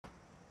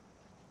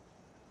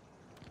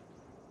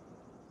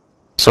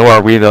So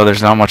are we though,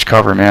 there's not much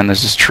cover, man.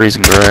 There's just trees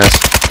and grass.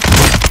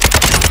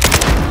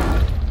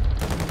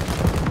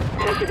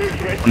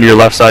 On your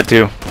left side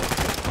too.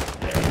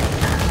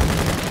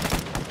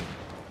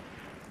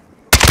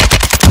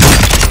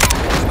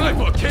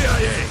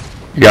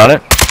 You got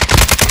it?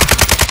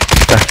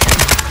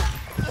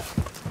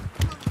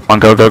 Come on,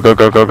 go, go, go,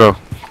 go, go, go.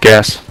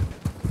 Gas.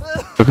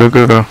 Go, go,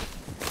 go, go.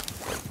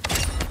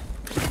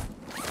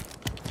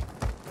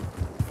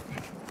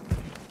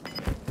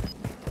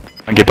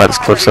 I get by this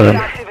cliffside.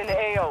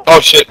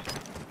 Oh shit!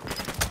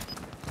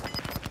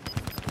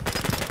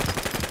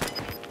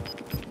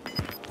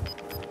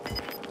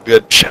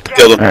 Good. Shit.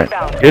 Killed him.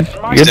 Alright. Good?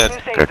 You good? Dead.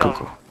 Okay, cool,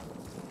 cool.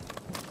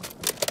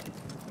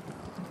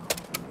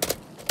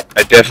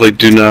 I definitely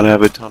do not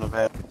have a ton of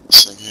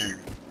happiness in here.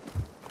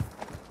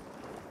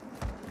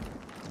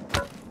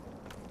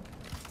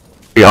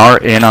 We are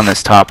in on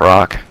this top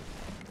rock.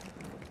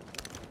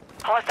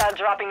 Hostile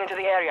dropping into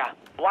the area.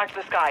 Watch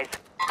the skies.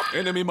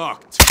 Enemy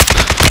marked.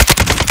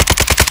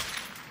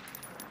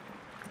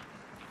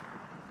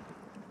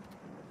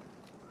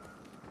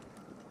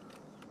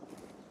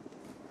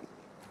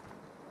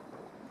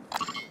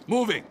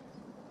 Moving.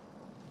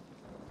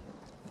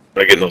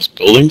 Did I get in those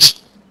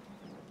buildings?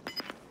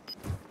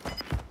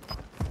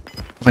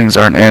 Buildings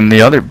aren't in.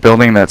 The other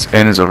building that's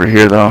in is over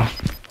here, though.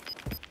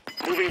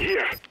 Moving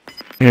here.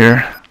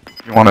 Here.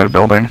 You wanted a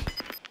building.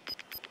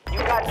 You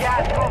got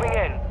gas moving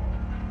in.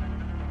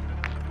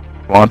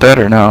 Want that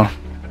or no?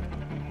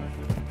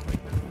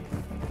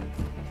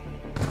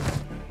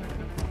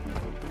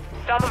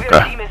 Some of your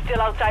Okay. team is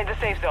still outside the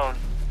safe zone.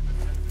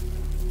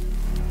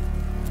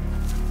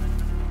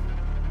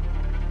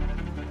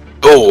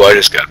 Oh, I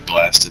just got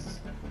blasted.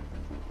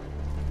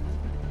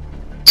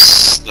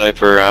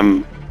 Sniper,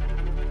 I'm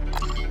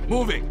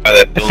Moving. by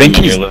that building think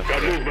on he's- your left.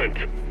 Got movement.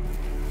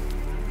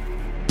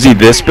 Is he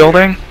this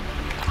building?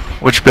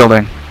 Which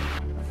building?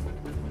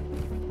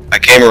 I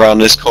came around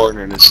this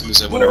corner and as soon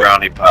as I went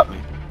around he popped me.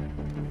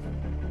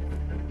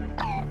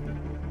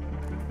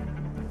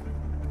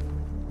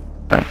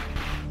 Okay.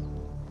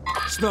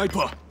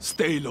 Sniper,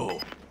 stay low.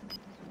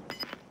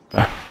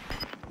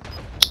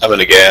 I'm in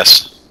the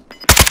gas.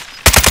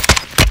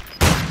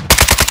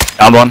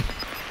 Down one.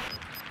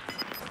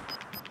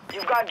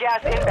 You've got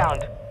gas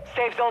inbound.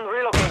 Safe zone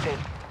relocated.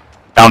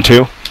 Down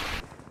two.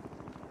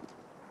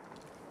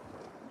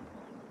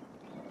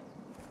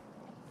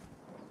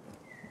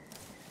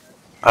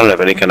 I don't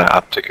have any kind of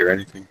optic or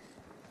anything.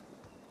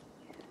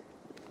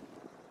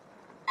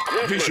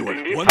 Visual.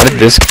 One How did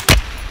this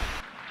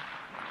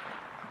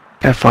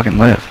guy fucking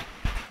live?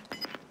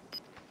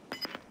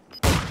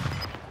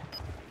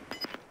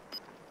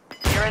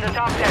 You're in the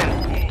top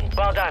 10.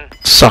 Well done.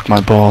 Suck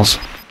my balls.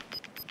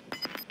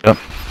 Yep.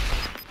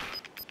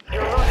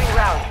 You're losing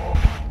ground.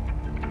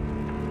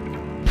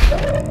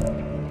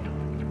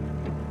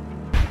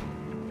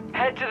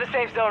 Head to the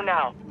safe zone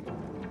now.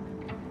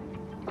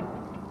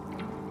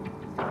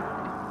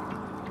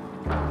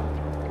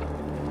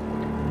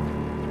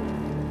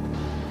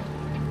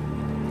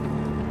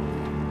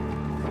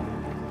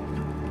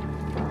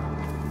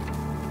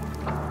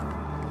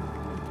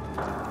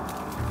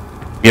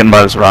 Getting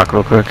by this rock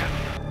real quick.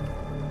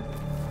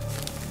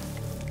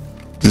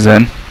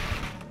 Zen.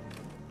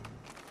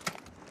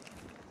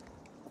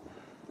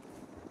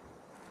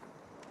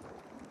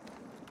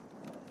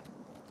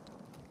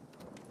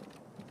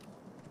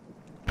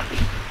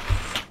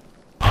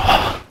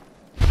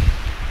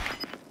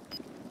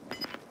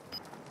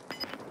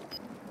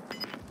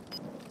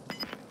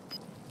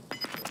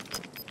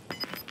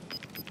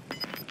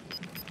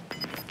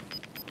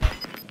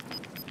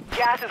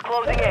 Gas is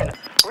closing in.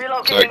 Sorry,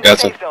 Relocating to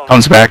gas safe it. zone.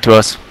 Comes back to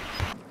us.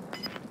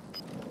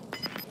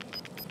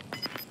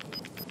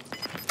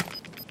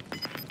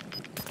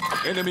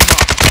 enemy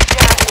marked.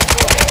 Gas is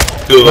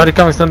moving. Two of them.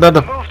 Maricá, me están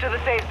dando. Move to the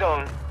safe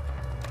zone.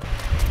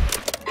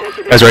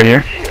 Guys, right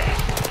here.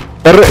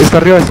 Está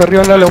arriba,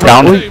 dale,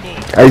 Down. Uy,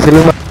 ahí se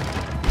le va.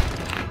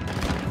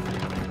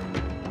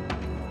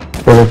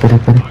 Espera.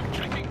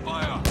 Checking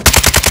fire.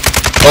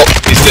 Oh,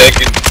 he's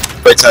taking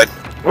right side.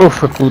 Uf,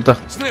 puta.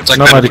 Snip. like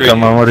No, that marica, free.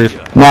 me va a morir.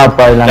 No,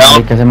 para adelante,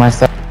 Down. que se me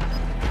está.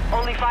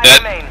 Only 5 Dead.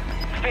 remain.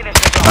 Finish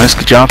the job. Nice,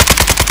 good job.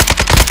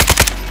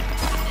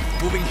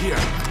 Moving here.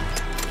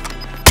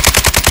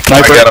 I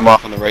got Sniper. him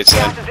off on the right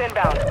side. Gas is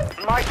inbound.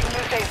 Marking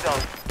new safe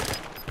zone.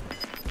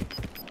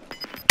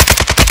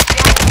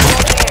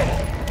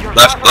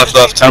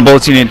 Left. Down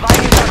bullets you need.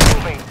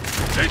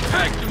 They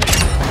tagged me.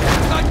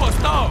 Sniper's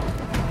down.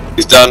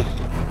 He's done.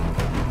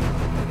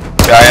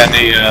 Guy on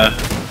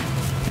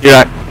the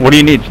Yeah. What do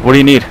you need? What do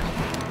you need?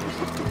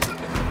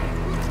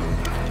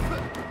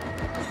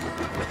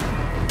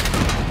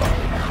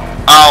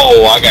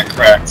 Oh, I got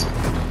cracked.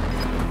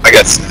 I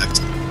got snapped.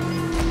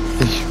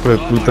 Hijo de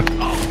puta.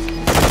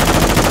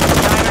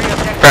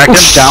 Cracked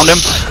him. Downed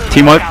him.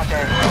 Team wipe.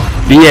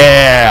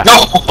 Yeah.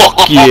 No!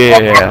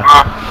 Yeah.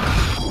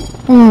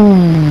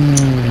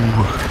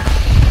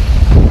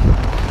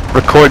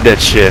 Record that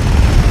shit.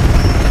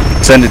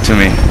 Send it to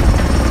me.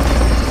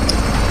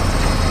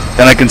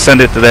 Then I can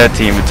send it to that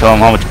team and tell them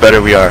how much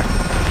better we are.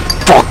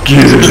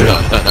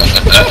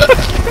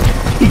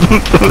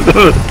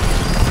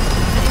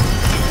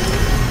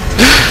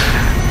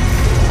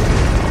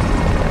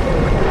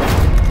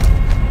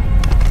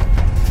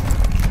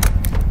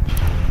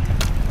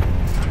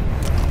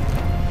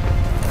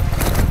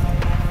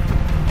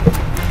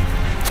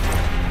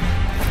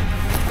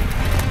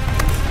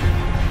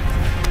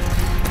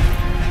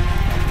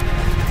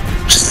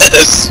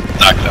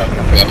 Knocked out.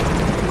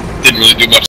 Didn't really do much